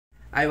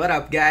Hi, what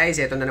up guys?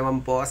 Ito na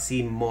naman po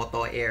si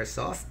Moto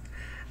Airsoft.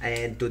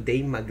 And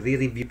today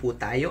magre-review po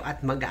tayo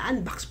at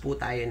mag-unbox po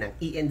tayo ng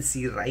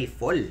ENC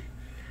rifle.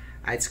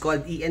 It's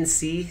called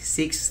ENC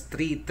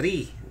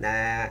 633 na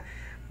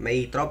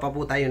may tropa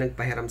po tayo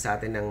nagpahiram sa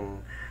atin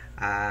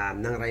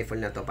ng rifle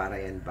na to para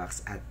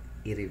i-unbox at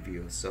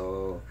i-review.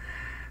 So,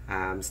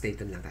 stay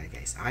tuned lang tayo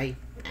guys. Okay?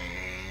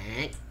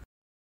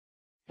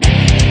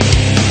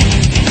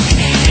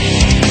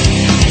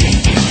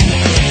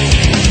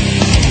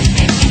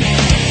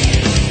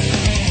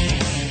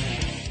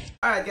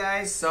 Alright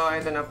guys, so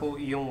ito na po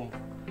yung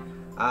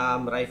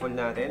rifle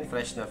natin,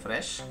 fresh na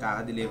fresh,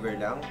 kaka-deliver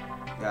lang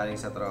galing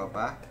sa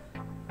tropa.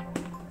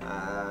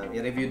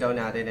 I-review daw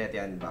natin at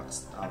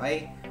i-unbox.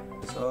 Okay?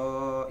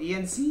 So,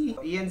 ENC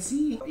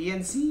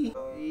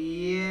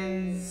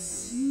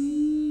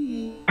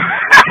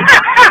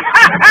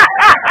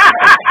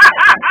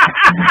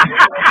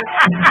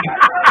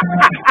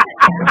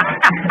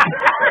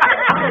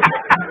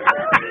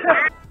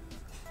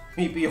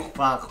may piyok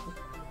pa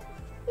ako.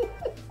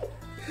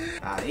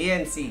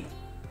 ENC.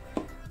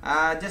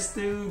 Just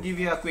to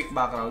give you a quick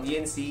background,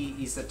 ENC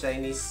is a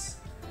Chinese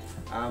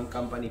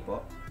company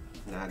po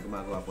na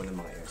gumagawa po ng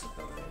mga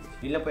airsoft.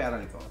 Yun lang po yung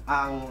aral ko.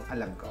 Ang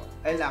alam ko.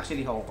 And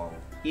actually Hong Kong.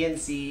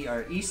 ENC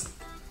or East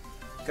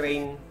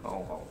Crane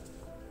Hong Kong.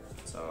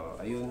 So,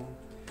 ayun.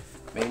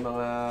 May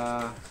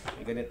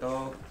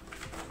ganito.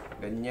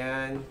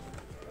 Ganyan.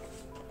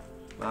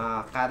 Mga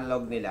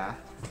catalog nila.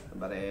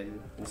 Barrel.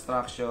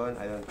 Instruction.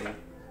 I don't think.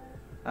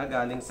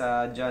 Galing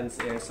sa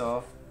John's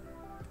Airsoft.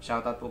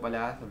 Shoutout po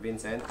pala sa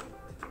Vincent.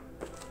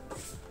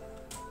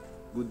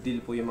 Good deal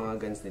po yung mga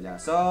guns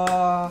nila. So,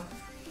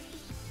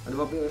 ano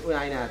ba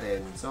unahin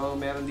natin? So,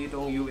 meron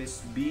ditong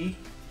USB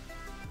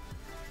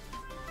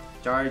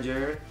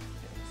charger.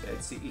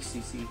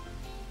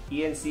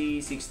 ENC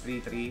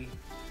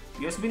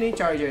 633. USB na yung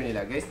charger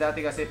nila. Guys,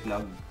 dati kasi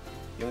plug.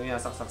 Yung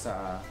inasaksak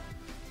sa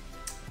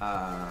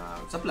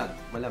plug.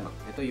 Malamang.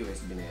 Ito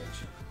USB na yan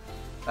siya.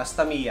 Tapos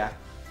Tamiya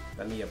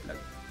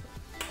plug.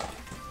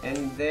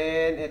 And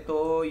then,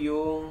 ito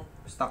yung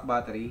stock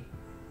battery.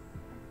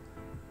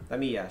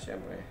 Tamiya,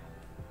 syempre.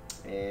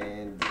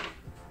 And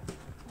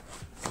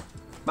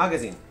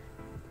magazine.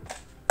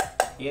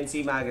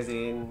 ENC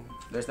magazine.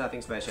 There's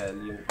nothing special.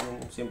 Yung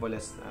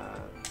simplest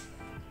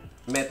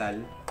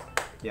metal.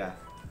 Yeah.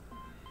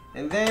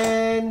 And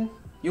then,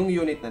 yung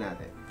unit na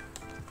natin.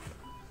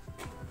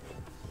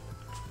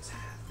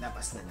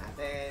 Labas na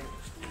natin.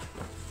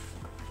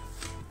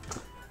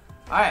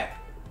 Alright.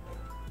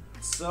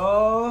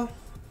 So,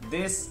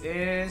 this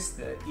is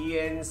the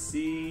ENC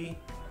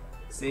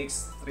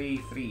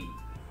 633.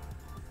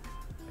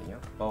 Ayan,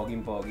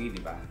 poging-pogi,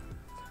 di ba?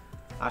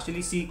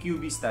 Actually,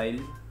 CQB style.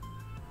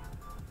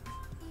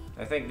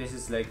 I think this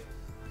is like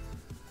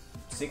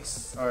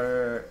 6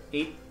 or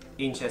 8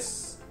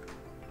 inches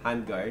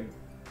handguard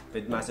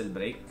with muzzle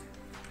brake.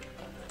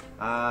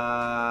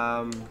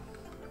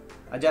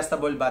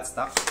 Adjustable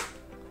buttstock.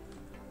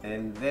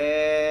 And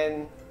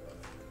then,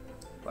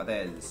 what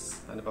else?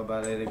 Ano pa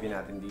ba re-review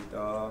natin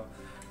dito?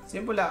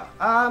 Simple lang.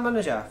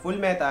 Ano siya?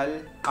 Full metal.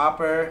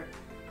 Upper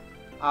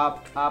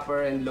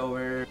and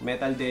lower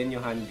metal din yung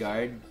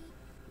handguard.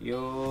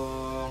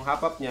 Yung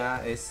hop-up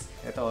niya is,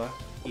 ito,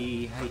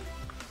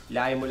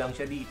 ilahay mo lang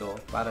siya dito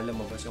para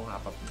lumabas yung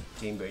hop-up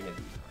chamber niya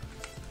dito.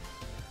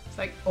 It's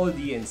like old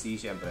ENC,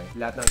 syempre.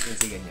 Lahat ng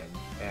ENC ganyan.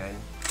 Ayan.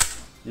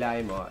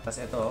 Ilahay mo.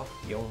 Tapos ito,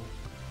 yung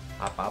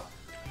hop-up.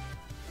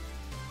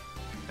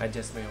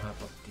 Adjust mo yung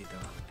hop-up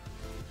dito.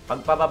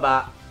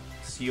 Pagpababa,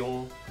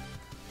 yung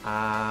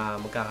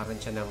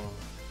magkakaroon siya ng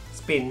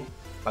spin.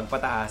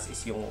 Pagpataas is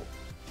yung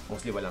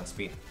mostly walang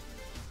spin.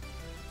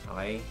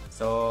 Okay?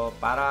 So,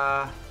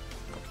 para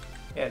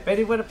yan,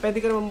 pwede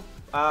ka naman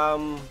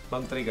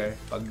mag-trigger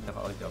pag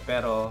naka-audio.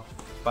 Pero,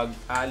 pag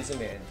aalisin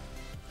mo yan,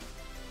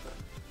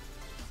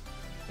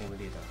 mo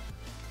dito.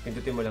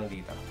 Pindutin mo lang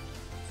dito.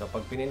 So,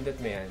 pag pinindot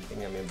mo yan,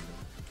 tingnan mo yung blue.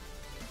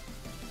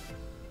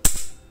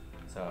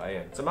 So,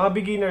 ayun. Sa mga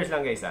beginners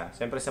lang guys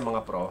siyempre sa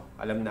mga pro,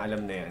 alam na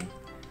yan.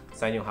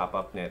 Saan yung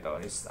hop-up nito.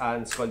 It's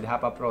called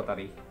hop-up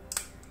rotary.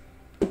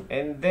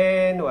 And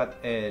then, what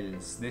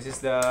else? This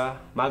is the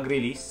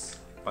mag-release.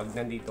 Pag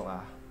nandito ka,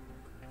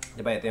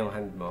 diba ito yung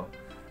hand mo.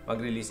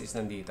 Mag-release is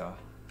nandito.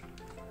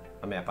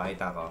 Mamaya,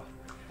 pakita ko.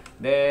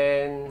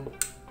 Then,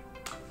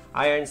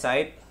 iron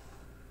sight.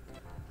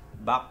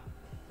 Back.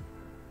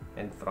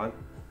 And front.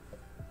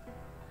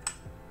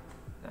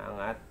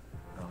 Naangat.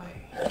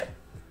 Okay.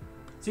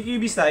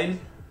 CQB style.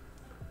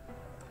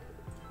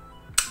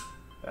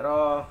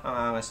 Pero,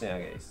 ang angas niya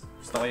guys.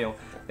 Gusto ko yung...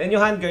 Then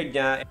yung handguard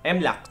niya,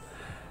 M-lock.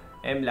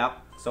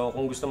 So,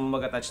 kung gusto mo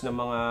mag-attach ng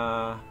mga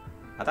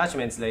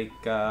attachments like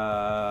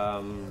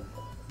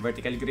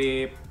vertical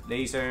grip,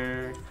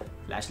 laser,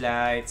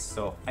 flashlights.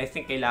 So, I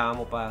think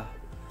kailangan mo pa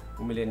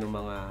bumili ng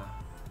mga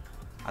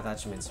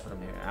attachments from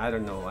here. I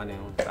don't know ano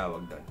yung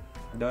tawag doon.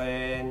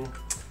 Then,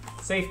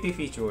 safety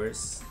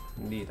features.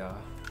 Dito.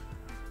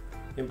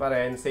 Yung pa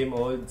rin, same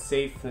old,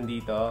 safe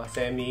nandito,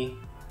 semi,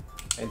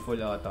 and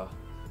full auto.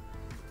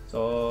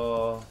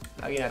 So,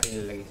 lagi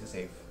natin ilalagay sa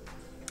safe.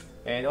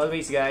 And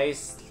always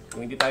guys,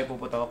 kung hindi tayo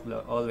puputok,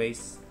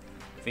 always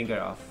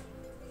finger off.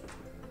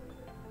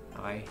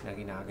 Okay,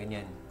 lagi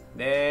nakaganyan.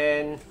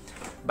 Then,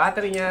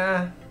 battery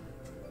niya,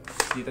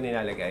 dito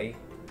nilalagay.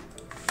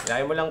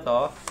 Hilahin mo lang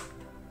to.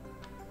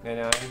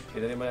 Ganon.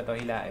 Dito mo na to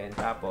hilain.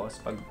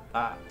 Tapos, pag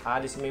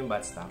aalis mo yung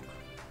buttstock,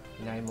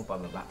 hilahin mo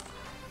pababa.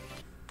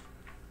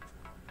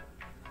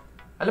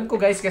 Alam ko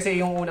guys, kasi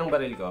yung unang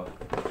baril ko,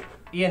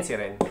 ENC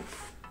rin.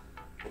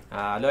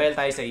 Loyal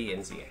tayo sa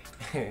ENC eh.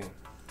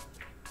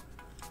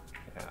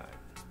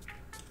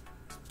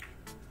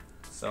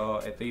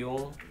 So, ito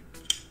yung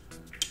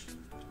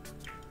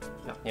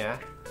lock niya.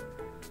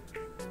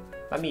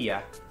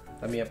 Tamiya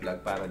plug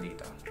para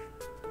dito.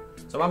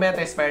 So, mamaya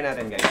test fire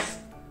natin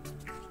guys.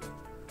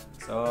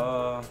 So,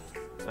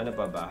 ano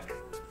pa ba?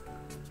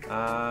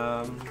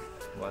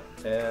 What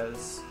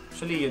else?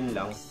 Actually, yun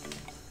lang.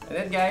 And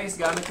then guys,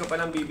 gamit ko pa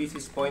ng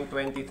BBC's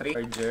 .23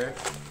 charger.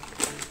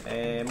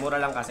 Mura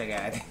lang kasi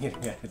kaya yun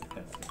gamit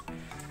natin.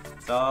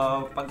 So,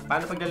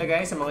 paano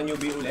paglalagay sa mga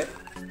newbie ulit?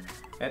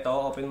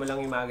 Ito, open mo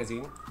lang yung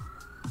magazine.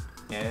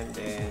 And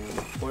then,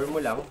 pour mo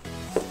lang.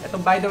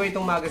 Ito, by the way,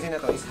 itong magazine na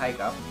to is high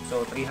cap.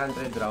 So,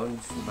 300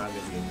 rounds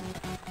magazine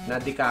na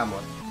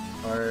decamot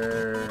or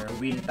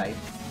wheel type.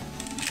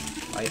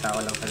 Pakita ko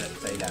lang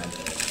sa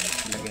ilalim.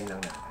 Lagyan lang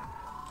natin.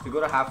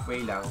 Siguro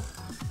halfway lang.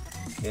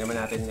 Hindi naman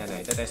natin yan.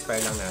 Ito-test fire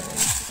lang natin.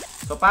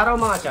 So, para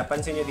umangat siya,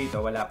 pansin nyo dito,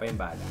 wala pa yung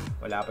bala.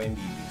 Wala pa yung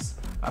BBs.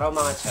 Para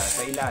umangat siya,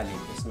 sa ilalim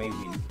is may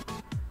wheel.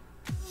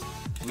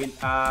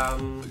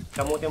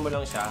 Kamutin mo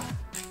lang siya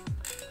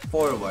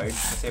forward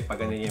kasi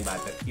pag ganun yung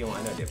battery, yung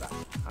ano, diba?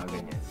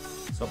 Ganyan.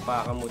 So,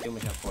 pakamutin mo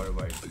siya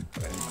forward. Pag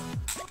ganun pa.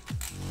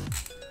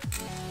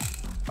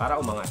 Para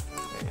umangat.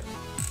 Ganyan.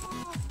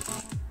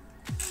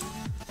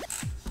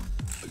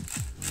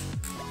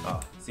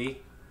 Oh, see?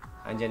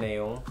 Andyan na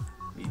yung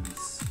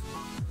BBs.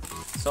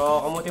 So,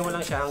 kamutin mo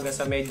lang siya hanggang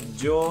sa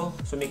medyo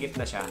sumikip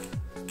na siya.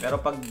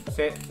 Pero pag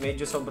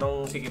medyo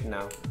sobrang sikip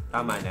na,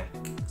 tama na.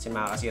 Kasi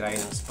makakasira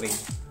yun ng spring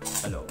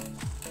sa loob.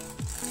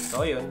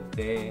 So, yun.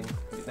 Then,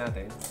 hit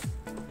natin.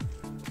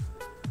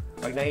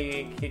 Pag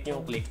na-hit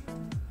yung click.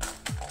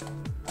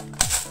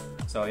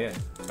 So, yun.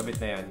 Kabit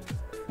na yan.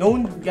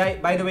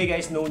 By the way,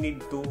 guys, no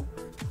need to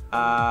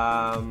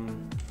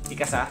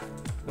ikasa.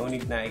 No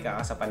need na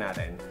ikakasa pa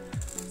natin.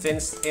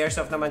 Since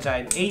Airsoft naman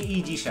siya,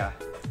 AEG siya,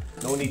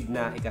 no need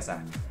na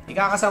ikasa.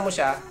 Ikakasa mo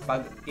siya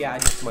pag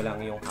i-adjust mo lang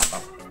yung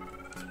hop-up.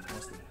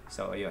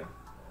 So, yun.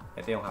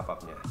 Ito yung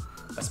hop-up niya.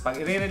 Tapos, pag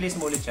i-release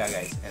mo ulit siya,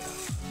 guys, ito.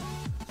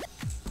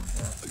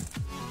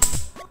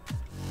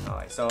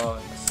 Okay, so,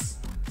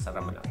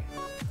 sarap mo lang.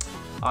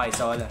 Okay,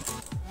 so,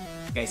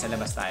 guys, sa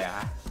labas tayo,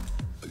 ha?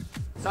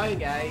 So, yun,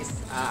 guys.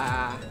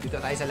 Dito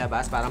tayo sa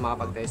labas para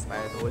makapag-test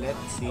fire ulit.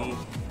 Si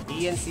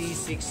ENC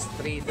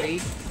 633.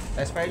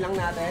 Test fire lang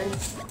natin.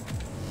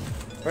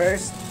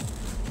 First,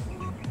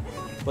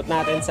 put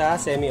natin sa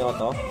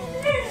semi-auto.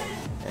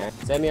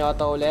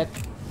 Semi-auto ulit.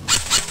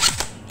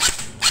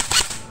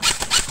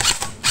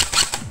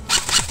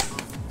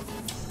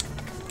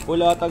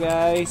 Full auto,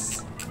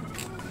 guys.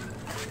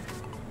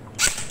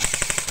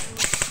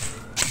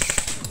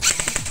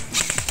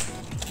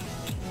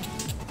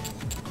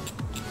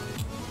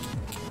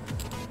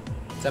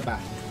 Isa pa.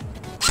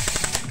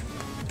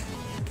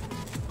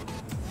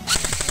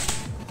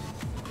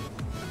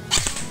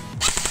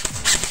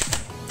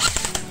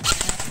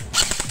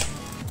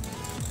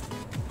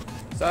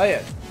 So,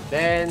 ayun.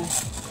 Then,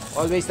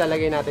 always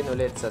lalagay natin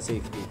ulit sa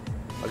safety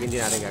pag hindi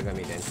natin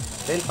gagamitin.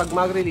 Then, pag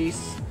mag-release,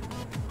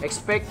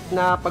 expect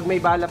na pag may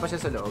bala pa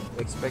siya sa loob,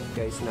 expect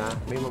guys na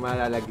may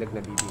malalaglag na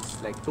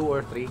BBs. Like 2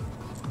 or 3,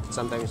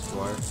 sometimes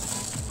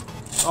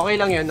 4. Okay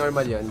lang yun,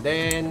 normal yun.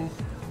 Then,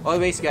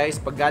 always guys,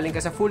 pag galing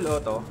ka sa full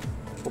auto,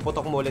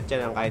 puputok mo ulit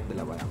yan ng kahit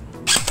dalawa lang.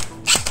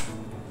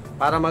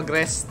 Para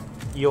mag-rest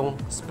yung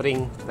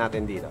spring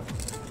natin dito.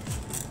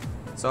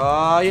 So,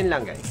 yun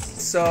lang guys.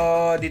 So,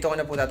 dito ko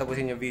na po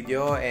tatapusin yung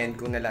video. And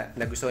kung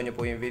nagustuhan nyo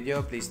po yung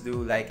video, please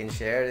do like and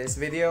share this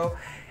video.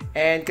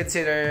 And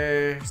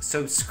consider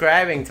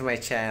subscribing to my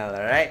channel,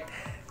 alright?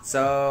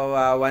 So,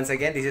 once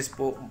again, this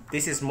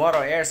is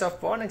Moto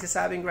Airsoft po.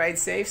 Nagsasabing ride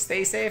safe,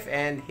 stay safe,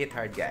 and hit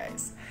hard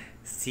guys.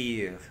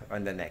 See you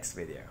on the next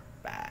video.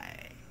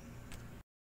 Bye.